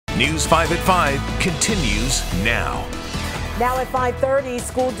News 5 at 5 continues now. Now at 5:30,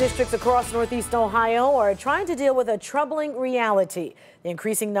 school districts across Northeast Ohio are trying to deal with a troubling reality: the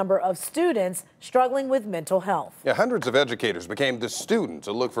increasing number of students struggling with mental health. Yeah, hundreds of educators became the student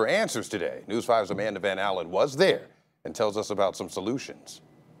to look for answers today. News 5's Amanda Van Allen was there and tells us about some solutions.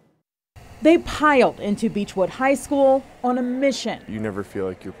 They piled into Beachwood High School on a mission. You never feel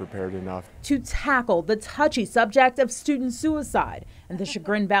like you're prepared enough To tackle the touchy subject of student suicide and the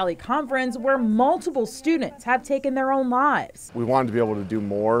Chagrin Valley conference, where multiple students have taken their own lives. We wanted to be able to do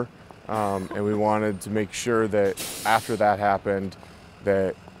more, and we wanted to make sure that after that happened,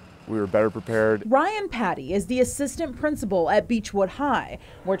 that we were better prepared. Ryan Patty is the assistant principal at Beachwood High,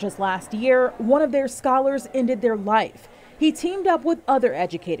 where just last year, one of their scholars ended their life. He teamed up with other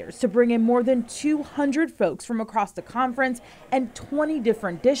educators to bring in more than 200 folks from across the conference and 20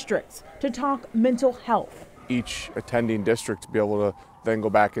 different districts to talk mental health. Each attending district to be able to then go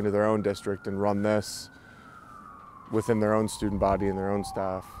back into their own district and run this within their own student body and their own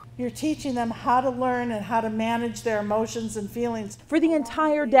staff. You're teaching them how to learn and how to manage their emotions and feelings. For the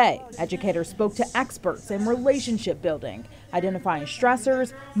entire day, educators spoke to experts in relationship building, identifying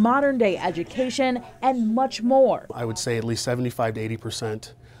stressors, modern day education, and much more. I would say at least 75 to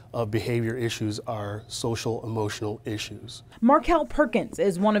 80% of behavior issues are social emotional issues. Markel Perkins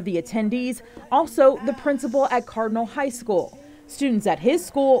is one of the attendees, also the principal at Cardinal High School. Students at his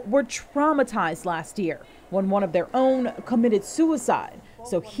school were traumatized last year when one of their own committed suicide,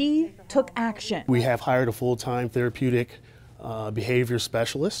 so he took action. We have hired a full-time therapeutic behavior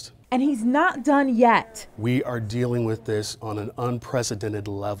specialist. And he's not done yet. We are dealing with this on an unprecedented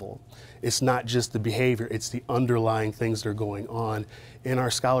level. It's not just the behavior, it's the underlying things that are going on in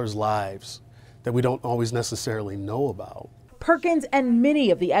our scholars' lives that we don't always necessarily know about. Perkins and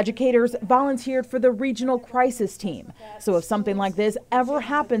many of the educators volunteered for the regional crisis team. So if something like this ever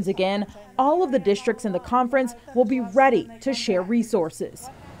happens again, all of the districts in the conference will be ready to share resources.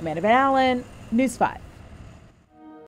 Amanda Van Allen, News 5.